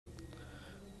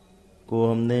को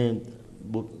हमने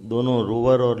दोनों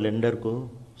रोवर और लैंडर को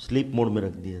स्लीप मोड में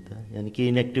रख दिया था, यानी कि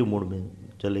इनएक्टिव मोड में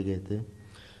चले गए थे।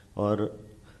 और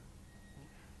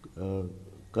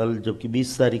कल जबकि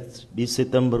 20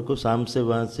 सितंबर को शाम से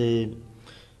वहाँ से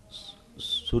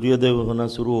सूर्योदय होना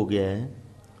शुरू हो गया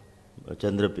है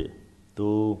चंद्र पे, तो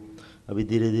अभी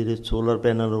धीरे धीरे सोलर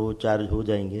पैनल वो चार्ज हो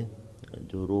जाएंगे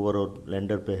जो रोवर और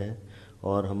लैंडर पे है।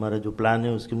 और हमारा जो प्लान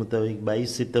है उसके मुताबिक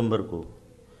 22 सितंबर को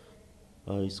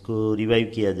इसको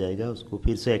रिवाइव किया जाएगा, उसको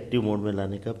फिर से एक्टिव मोड में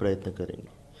लाने का प्रयत्न करेंगे।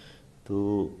 तो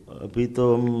अभी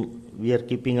तो हम we are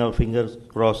keeping our fingers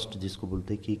crossed, जिसको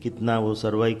बोलते हैं कि कितना वो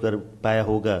सर्वाइव कर पाया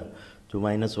होगा, जो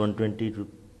 -120 टू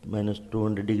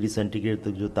 -200 डिग्री सेंटीग्रेड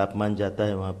तक जो तापमान जाता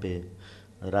है वहाँ पे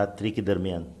रात्रि के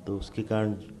दरमियान, तो उसके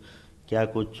कारण क्या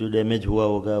कुछ डैमेज हुआ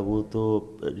होगा वो तो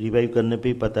रिवाइव करने पे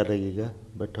ही पता लगेगा।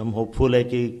 बट हम होपफुल है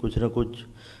कि कुछ ना कुछ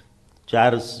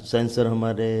 4 सेंसर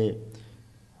हमारे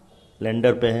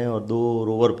लैंडर पे हैं और 2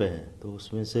 रोवर पे हैं, तो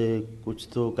उसमें से कुछ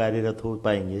तो कार्यरत हो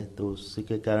पाएंगे, तो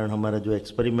उसके कारण हमारा जो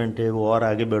एक्सपेरिमेंट है वो और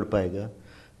आगे बढ़ पाएगा,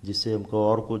 जिससे हमको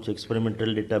और कुछ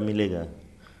एक्सपेरिमेंटल डेटा मिलेगा।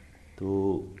 तो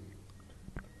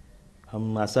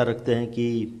हम आशा रखते हैं कि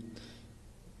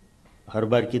हर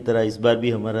बार की तरह इस बार भी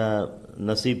हमारा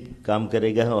नसीब काम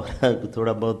करेगा और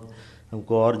थोड़ा बहुत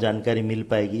हमको और जानकारी मिल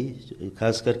पाएगी,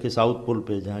 खास करके साउथ पोल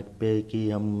पे, जहाँ पे कि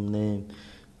हमने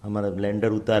हमारा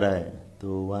लैंडर उतारा है, तो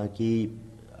वहाँ की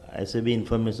ऐसे भी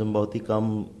इंफॉर्मेशन बहुत ही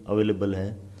कम अवेलेबल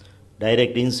है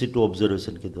डायरेक्ट इन सिटू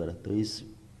ऑब्जर्वेशन के द्वारा। तो इस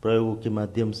प्रयोगों के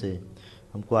माध्यम से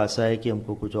हमको आशा है कि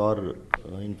हमको कुछ और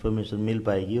इंफॉर्मेशन मिल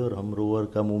पाएगी और हम रोवर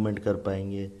का मूवमेंट कर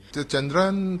पाएंगे। The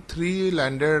Chandrayaan-3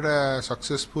 landed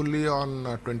successfully on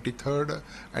 23rd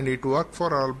and it worked for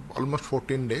almost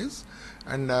 14 days,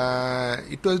 and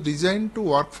it was designed to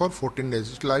work for 14 days.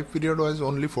 Its life period was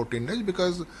only 14 days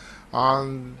because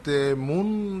the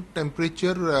moon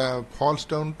temperature falls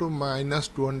down to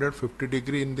 -250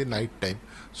 degree in the night time.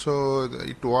 So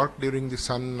it worked during the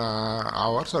sun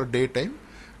hours or daytime,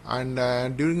 and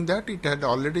during that it had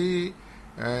already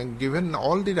given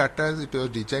all the data as it was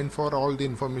designed for, all the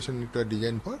information it was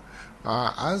designed for.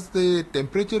 As the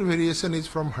temperature variation is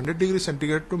from 100 degrees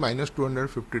centigrade to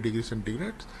 -250 degrees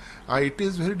centigrade, it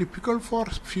is very difficult for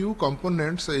few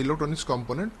components, electronics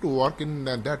component, to work in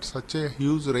that such a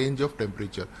huge range of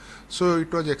temperature. So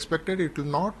it was expected it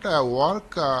will not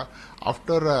work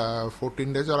after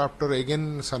 14 days or after again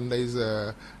sunrise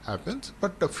happens.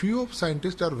 But a few of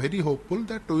scientists are very hopeful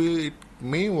that it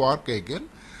may work again.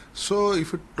 So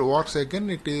if it works again,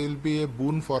 it will be a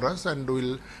boon for us, and we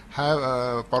will have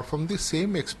perform the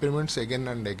same experiments again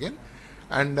and again.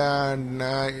 And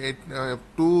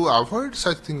to avoid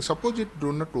such things, suppose it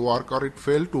do not work or it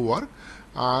fail to work,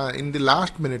 in the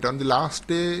last minute, on the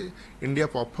last day, India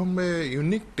performed a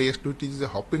unique test, which is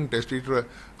a hopping test. It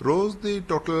rose the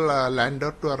total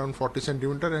lander to around 40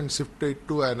 centimeter and shifted it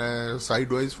to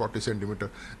sidewise 40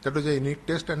 centimeter. That was a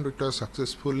unique test, and it was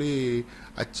successfully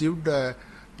achieved.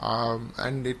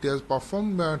 And it is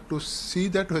performed to see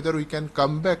that whether we can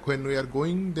come back when we are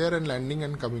going there and landing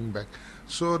and coming back.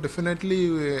 So definitely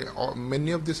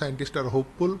many of the scientists are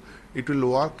hopeful it will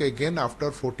work again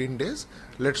after 14 days.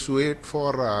 Let's wait for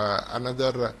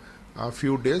another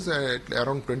few days,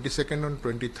 around 22nd and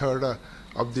 23rd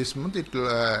of this month. It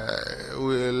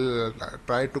will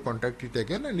try to contact it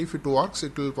again, and if it works,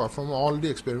 it will perform all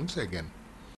the experiments again.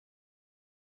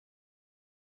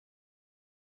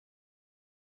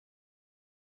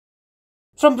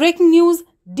 From breaking news,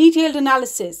 detailed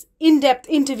analysis, in-depth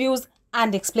interviews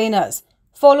and explainers,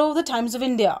 follow the Times of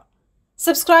India.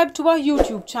 Subscribe to our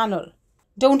YouTube channel.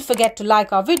 Don't forget to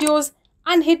like our videos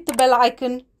and hit the bell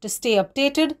icon to stay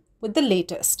updated with the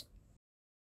latest.